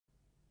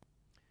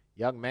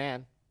young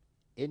man,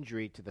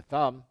 injury to the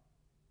thumb,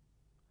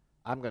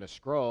 I'm going to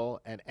scroll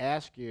and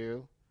ask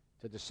you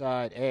to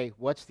decide, A,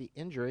 what's the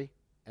injury,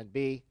 and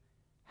B,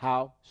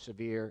 how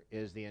severe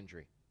is the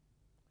injury.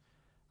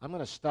 I'm going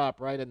to stop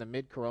right in the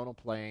mid-coronal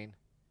plane,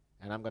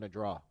 and I'm going to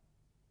draw.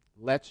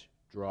 Let's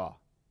draw.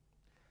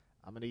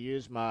 I'm going to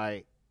use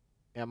my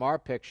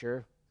MR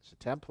picture as a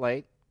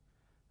template.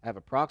 I have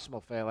a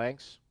proximal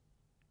phalanx.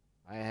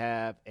 I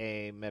have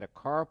a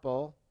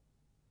metacarpal.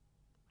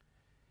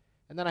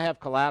 And then I have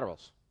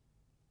collaterals.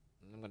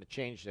 I'm going to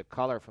change the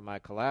color for my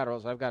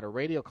collaterals. I've got a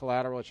radial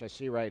collateral, which I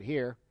see right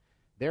here.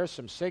 There's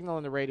some signal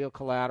in the radial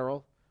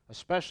collateral,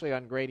 especially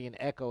on gradient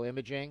echo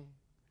imaging.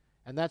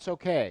 And that's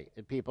okay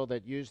in people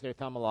that use their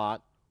thumb a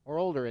lot or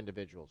older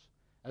individuals,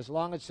 as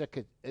long as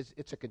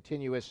it's a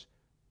continuous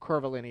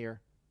curvilinear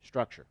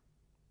structure.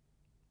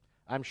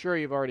 I'm sure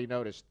you've already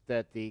noticed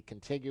that the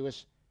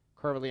contiguous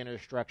curvilinear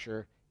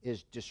structure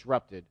is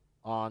disrupted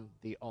on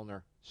the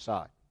ulnar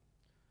side.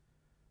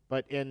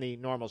 But in the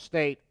normal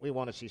state, we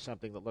want to see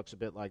something that looks a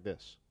bit like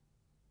this,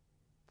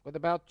 with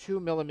about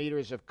 2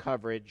 millimeters of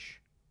coverage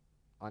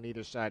on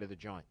either side of the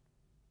joint.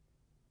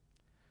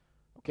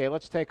 Okay,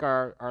 let's take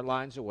our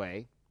lines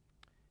away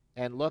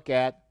and look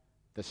at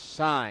the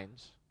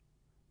signs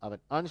of an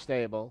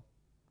unstable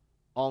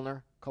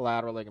ulnar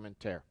collateral ligament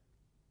tear.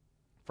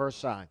 First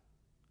sign,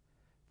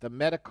 the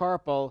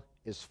metacarpal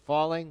is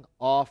falling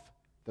off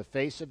the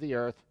face of the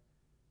earth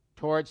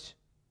towards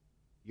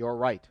your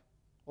right.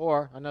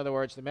 Or, in other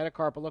words, the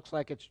metacarpal looks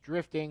like it's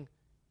drifting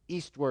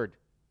eastward.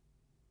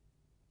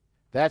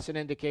 That's an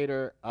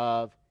indicator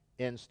of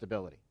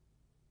instability.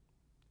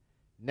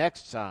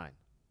 Next sign,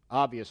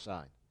 obvious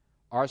sign,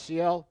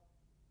 RCL,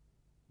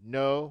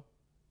 no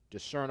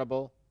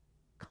discernible,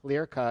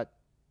 clear-cut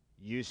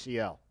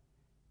UCL.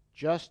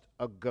 Just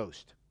a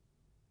ghost.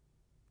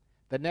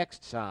 The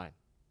next sign,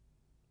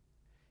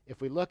 if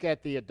we look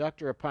at the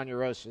adductor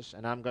aponeurosis,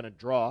 and I'm going to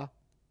draw,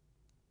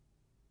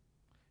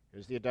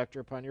 here's the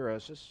adductor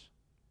aponeurosis,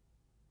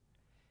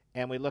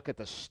 and we look at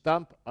the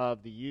stump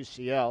of the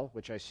UCL,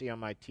 which I see on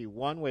my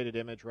T1 weighted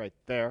image right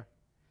there,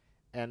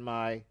 and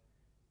my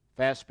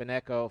fast spin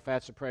echo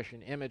fat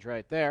suppression image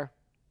right there,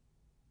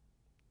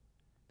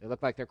 they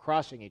look like they're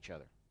crossing each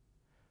other.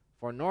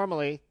 For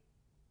normally,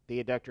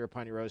 the adductor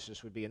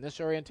aponeurosis would be in this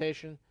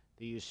orientation,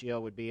 the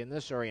UCL would be in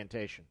this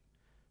orientation.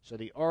 So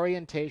the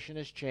orientation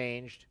has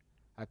changed.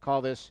 I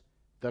call this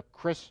the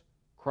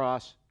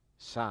crisscross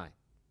sign.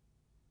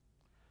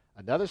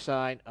 Another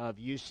sign of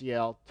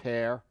UCL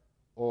tear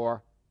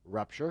or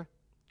rupture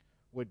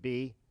would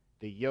be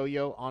the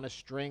yo-yo on a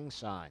string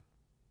sign.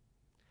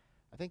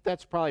 I think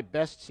that's probably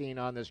best seen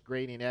on this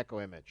gradient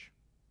echo image.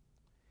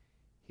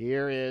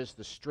 Here is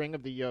the string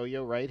of the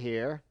yo-yo right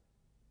here.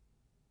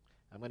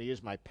 I'm going to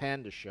use my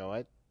pen to show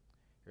it.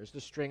 Here's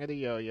the string of the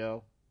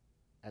yo-yo,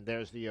 and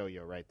there's the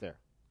yo-yo right there.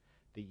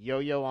 The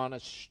yo-yo on a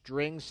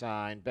string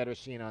sign, better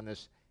seen on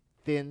this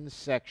thin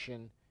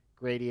section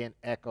gradient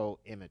echo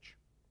image.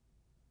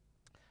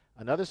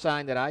 Another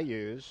sign that I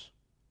use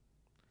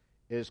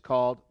is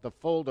called the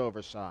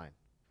fold-over sign.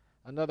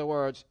 In other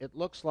words, it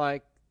looks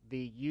like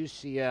the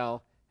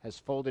UCL has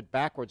folded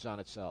backwards on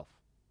itself.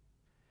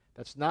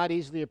 That's not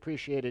easily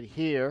appreciated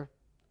here.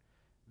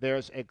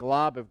 There's a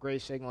glob of gray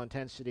signal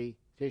intensity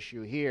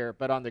tissue here,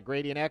 but on the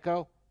gradient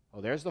echo,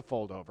 oh, there's the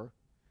fold-over.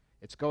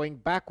 It's going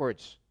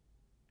backwards.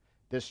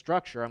 This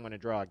structure, I'm going to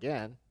draw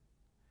again.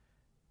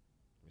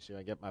 Let me see if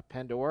I get my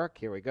pen to work.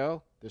 Here we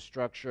go. This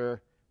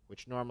structure,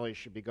 which normally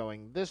should be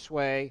going this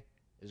way,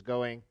 is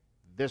going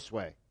this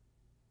way.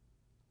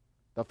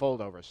 The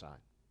fold-over sign.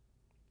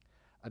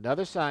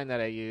 Another sign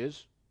that I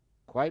use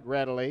quite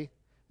readily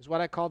is what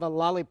I call the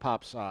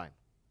lollipop sign.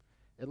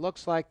 It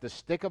looks like the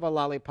stick of a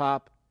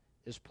lollipop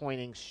is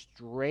pointing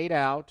straight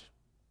out.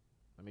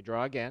 Let me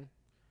draw again.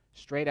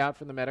 Straight out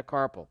from the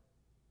metacarpal.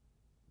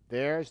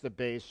 There's the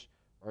base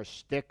or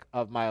stick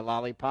of my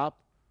lollipop,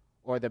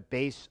 or the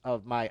base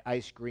of my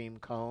ice cream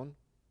cone.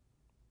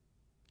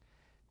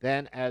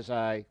 Then as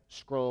I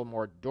scroll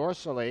more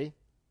dorsally,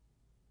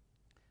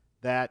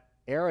 that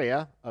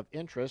area of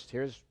interest,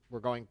 we're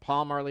going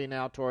palmarly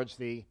now towards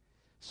the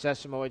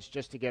sesamoids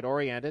just to get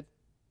oriented.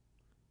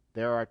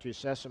 There are 2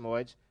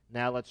 sesamoids.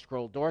 Now let's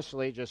scroll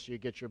dorsally just so you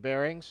get your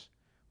bearings.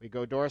 We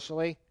go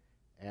dorsally,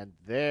 and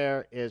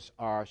there is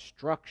our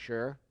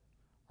structure,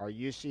 our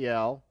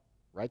UCL,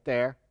 right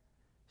there,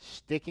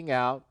 sticking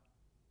out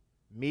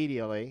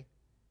medially,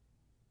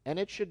 and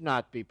it should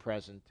not be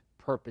present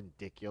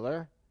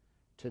perpendicular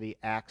to the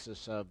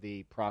axis of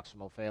the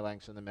proximal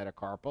phalanx and the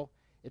metacarpal.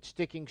 It's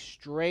sticking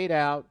straight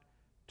out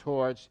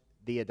towards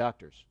the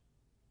adductors.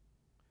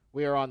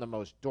 We are on the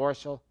most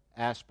dorsal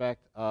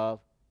aspect of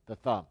the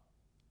thumb.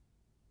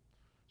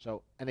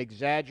 So an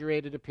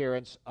exaggerated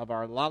appearance of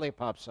our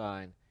lollipop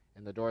sign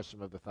in the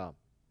dorsum of the thumb.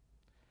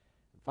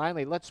 And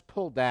finally, let's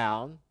pull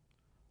down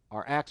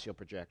our axial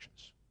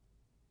projections.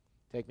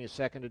 Take me a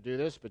second to do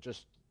this, but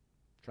just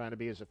trying to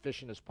be as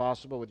efficient as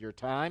possible with your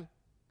time.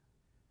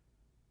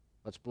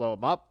 Let's blow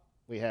them up.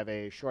 We have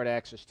a short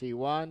axis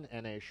T1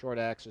 and a short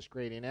axis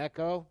gradient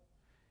echo.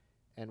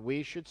 and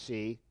we should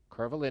see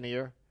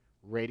curvilinear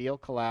radial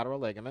collateral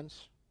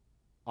ligaments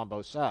on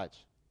both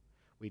sides.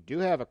 We do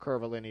have a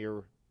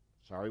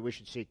we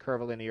should see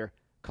curvilinear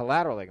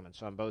collateral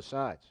ligaments on both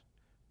sides.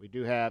 We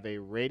do have a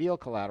radial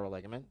collateral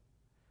ligament,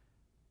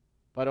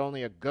 but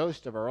only a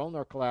ghost of our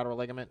ulnar collateral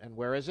ligament. And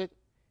where is it?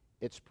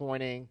 It's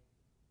pointing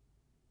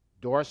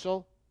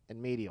dorsal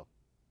and medial.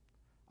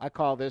 I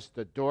call this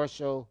the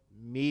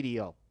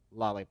dorsomedial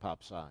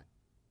lollipop sign.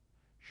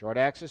 Short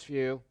axis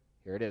view,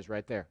 here it is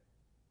right there.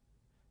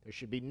 There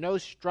should be no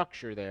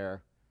structure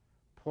there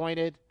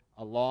pointed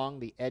along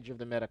the edge of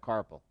the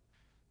metacarpal.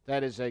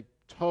 That is a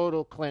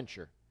total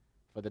clincher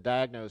for the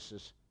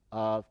diagnosis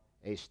of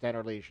a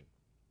Stenner lesion.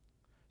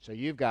 So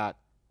you've got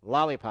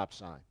lollipop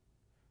sign,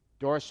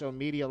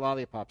 dorsomedial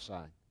lollipop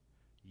sign,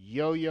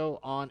 yo-yo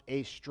on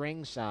a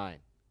string sign,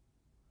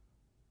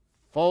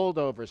 fold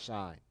over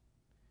sign,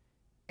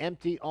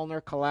 empty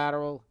ulnar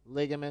collateral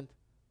ligament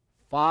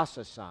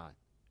fossa sign,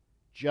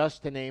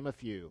 just to name a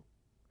few,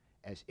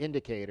 as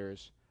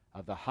indicators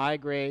of the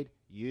high-grade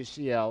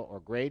UCL or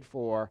grade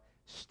 4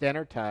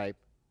 Stenner type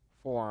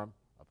form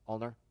of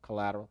ulnar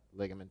collateral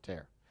ligament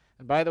tear.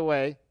 And by the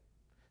way,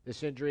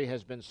 this injury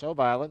has been so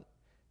violent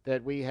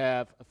that we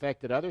have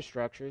affected other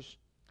structures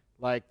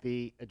like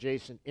the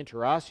adjacent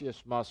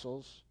interosseous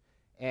muscles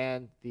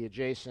and the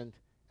adjacent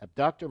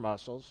abductor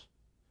muscles.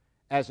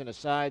 As an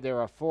aside,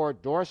 there are 4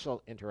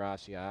 dorsal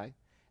interossei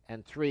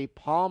and 3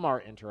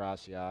 palmar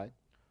interossei,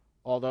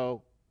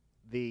 although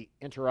the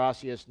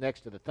interosseous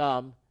next to the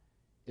thumb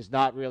is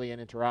not really an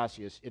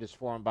interosseous. It is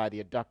formed by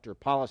the adductor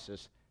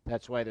pollicis.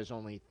 That's why there's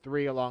only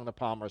 3 along the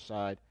palmar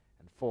side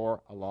and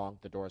 4 along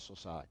the dorsal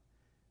side.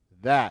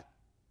 That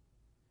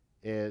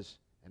is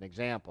an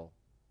example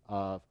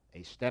of a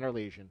Stenner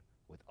lesion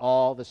with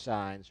all the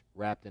signs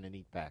wrapped in a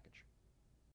neat package.